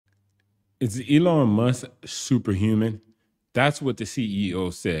Is Elon Musk superhuman? That's what the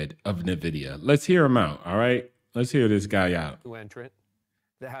CEO said of NVIDIA. Let's hear him out, all right? Let's hear this guy out. Entrant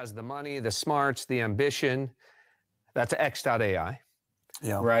that has the money, the smarts, the ambition. That's X.AI.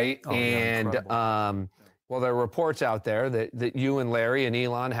 Yeah. Right? Oh, and yeah, well, there are reports out there that you and Larry and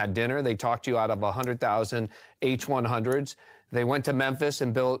Elon had dinner. They talked you out of 100,000 H100s. They went to Memphis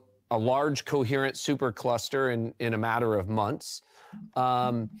and built a large coherent supercluster in a matter of months.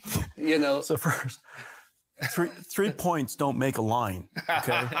 You know. So first, three points don't make a line.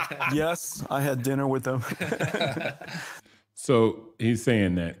 Okay. Yes, I had dinner with them. So he's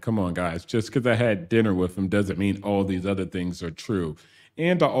saying that, come on, guys, just because I had dinner with him doesn't mean all these other things are true.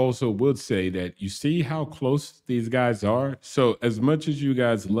 And I also would say that you see how close these guys are. So as much as you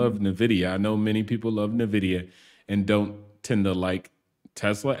guys love NVIDIA, I know many people love NVIDIA and don't tend to like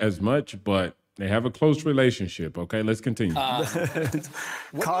Tesla as much, but they have a close relationship. Okay, let's continue.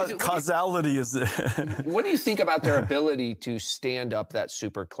 Causality is What do you think about their ability to stand up that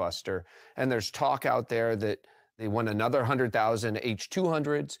supercluster? And there's talk out there that they want another 100,000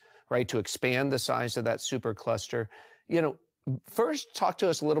 H200s, right, to expand the size of that supercluster. You know, first talk to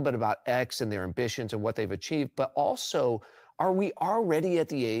us a little bit about X and their ambitions and what they've achieved, but also, are we already at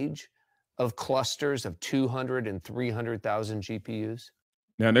the age of clusters of 200 and 300,000 GPUs?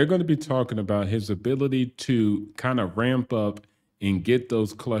 Now, they're going to be talking about his ability to kind of ramp up and get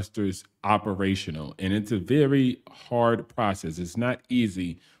those clusters operational. And it's a very hard process. It's not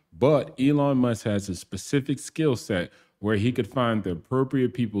easy, but Elon Musk has a specific skill set where he could find the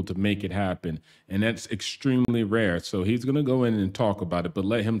appropriate people to make it happen. And that's extremely rare. So he's going to go in and talk about it, but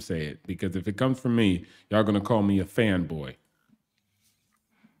let him say it, because if it comes from me, y'all going to call me a fanboy.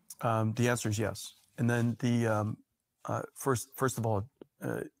 The answer is yes. And then the first of all,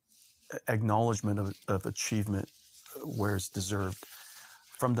 acknowledgement of achievement where it's deserved.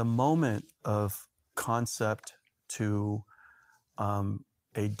 From the moment of concept to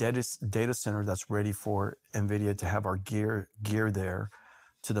a data center that's ready for NVIDIA to have our gear there,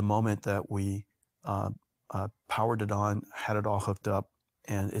 to the moment that we powered it on, had it all hooked up,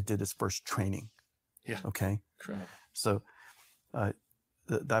 and it did its first training. Yeah. Okay. Correct. So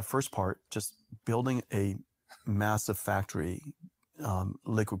that first part, just building a massive factory,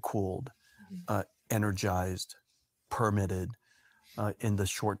 liquid cooled, energized, permitted, in the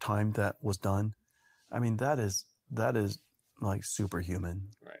short time that was done. I mean, that is like superhuman.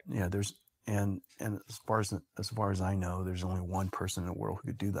 Right. Yeah. And as far as I know, there's only one person in the world who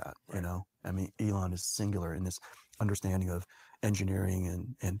could do that. Right. You know, I mean, Elon is singular in this understanding of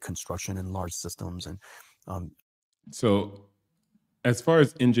engineering and construction and large systems. And so as far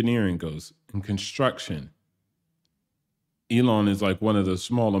as engineering goes and construction, Elon is like one of the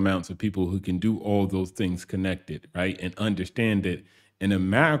small amounts of people who can do all those things connected, right? And understand it in a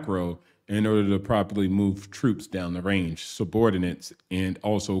macro in order to properly move troops down the range, subordinates, and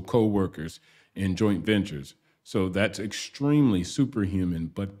also co-workers and joint ventures. So that's extremely superhuman,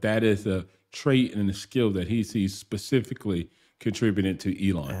 but that is a trait and a skill that he sees specifically contributing to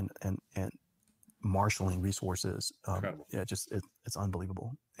Elon. And marshaling resources. Yeah, just it's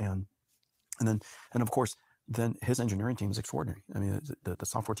unbelievable. And of course, then his engineering team is extraordinary. I mean, the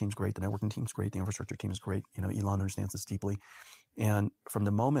software team's great, the networking team's great, the infrastructure team is great. You know, Elon understands this deeply. And from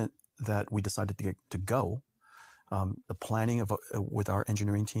the moment that we decided to go, the planning with our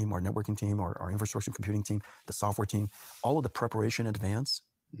engineering team, our networking team, our infrastructure computing team, the software team, all of the preparation in advance,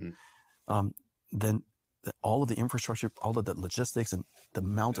 then all of the infrastructure, all of the logistics and the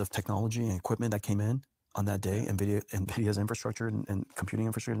amount of technology and equipment that came in on that day, NVIDIA's infrastructure and computing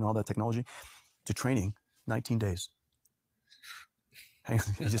infrastructure and all that technology, to training, 19 days. You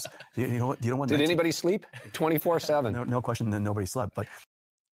don't want. Did anybody sleep? 24/7. No question that nobody slept. But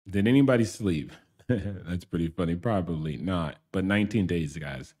did anybody sleep? That's pretty funny. Probably not. But 19 days,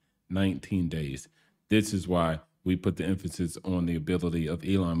 guys. 19 days. This is why we put the emphasis on the ability of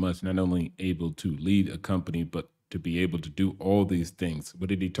Elon Musk, not only able to lead a company, but to be able to do all these things. What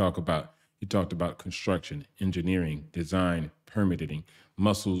did he talk about? He talked about construction, engineering, design, permitting,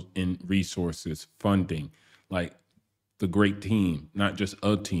 muscles and resources, funding, like the great team, not just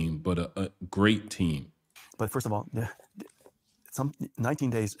a team, but a great team. But first of all, 19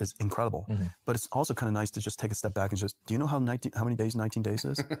 days is incredible, but it's also kind of nice to just take a step back and just, do you know how many days 19 days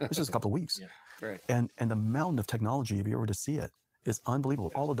is? It's just a couple of weeks. Yeah, right. And the mountain of technology, if you were to see it, is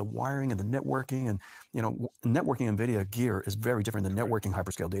unbelievable. All of the wiring and the networking and, you know, networking NVIDIA gear is very different than networking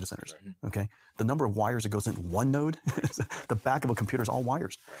hyperscale data centers, okay? The number of wires that goes into one node, the back of a computer is all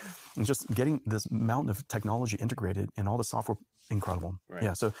wires. And just getting this mountain of technology integrated and all the software, incredible. Right.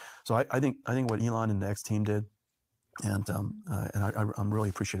 Yeah, so I think what Elon and the X team did, I'm really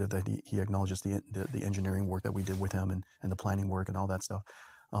appreciative that he acknowledges the engineering work that we did with him and the planning work and all that stuff.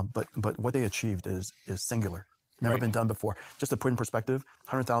 But what they achieved is singular, never been done before. Just to put in perspective,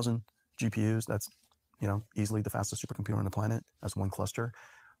 100,000 GPUs. That's easily the fastest supercomputer on the planet. That's one cluster.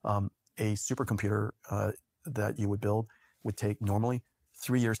 A supercomputer that you would build would take normally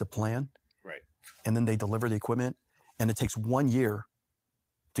 3 years to plan, and then they deliver the equipment, and it takes 1 year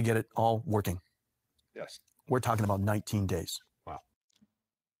to get it all working. Yes. We're talking about 19 days. Wow.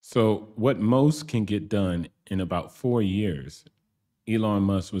 So what most can get done in about 4 years, Elon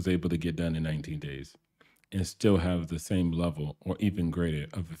Musk was able to get done in 19 days and still have the same level or even greater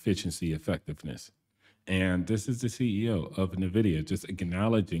of efficiency, effectiveness. And this is the CEO of NVIDIA, just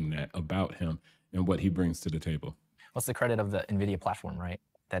acknowledging that about him and what he brings to the table. What's the credit of the NVIDIA platform, right?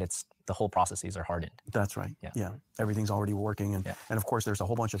 That it's the whole processes are hardened. That's right. Yeah. Everything's already working. And of course, there's a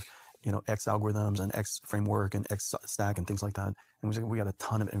whole bunch of X algorithms and X framework and X stack and things like that. And we got a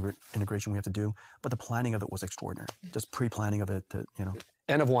ton of integration we have to do. But the planning of it was extraordinary. Just pre-planning of it to,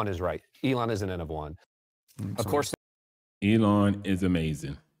 N of one is right. Elon is an N of one. Of course. Elon is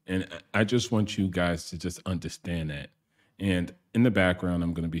amazing. And I just want you guys to just understand that. And in the background,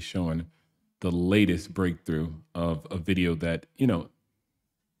 I'm going to be showing the latest breakthrough of a video that,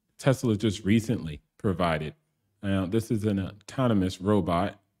 Tesla just recently provided. Now, this is an autonomous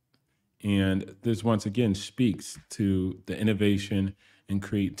robot. And this once again speaks to the innovation and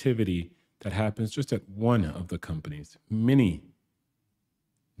creativity that happens just at one of the companies. Many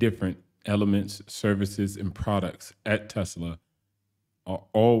different elements, services, and products at Tesla are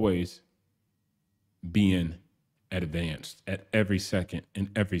always being advanced at every second and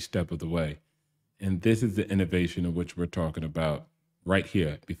every step of the way. And this is the innovation of which we're talking about right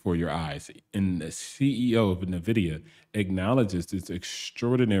here before your eyes. And the CEO of NVIDIA acknowledges this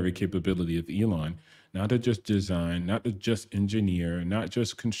extraordinary capability of Elon, not to just design, not to just engineer, not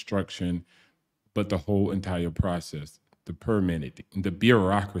just construction, but the whole entire process, the permitting, the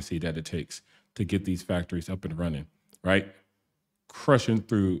bureaucracy that it takes to get these factories up and running, right? Crushing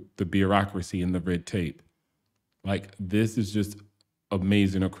through the bureaucracy and the red tape. Like, this is just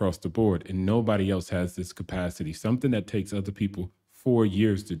amazing across the board, and nobody else has this capacity. Something that takes other people 4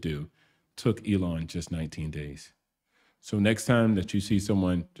 years to do took Elon just 19 days. So next time that you see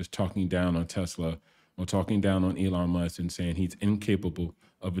someone just talking down on Tesla or talking down on Elon Musk and saying he's incapable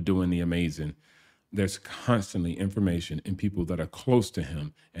of doing the amazing, there's constantly information and people that are close to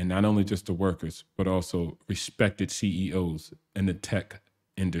him, and not only just the workers, but also respected CEOs in the tech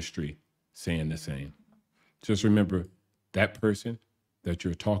industry saying the same. Just remember, that person that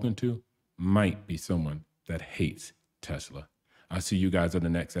you're talking to might be someone that hates Tesla. I'll see you guys on the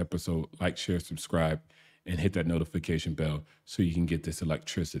next episode. Like, share, subscribe, and hit that notification bell so you can get this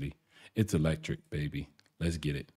electricity. It's electric, baby. Let's get it.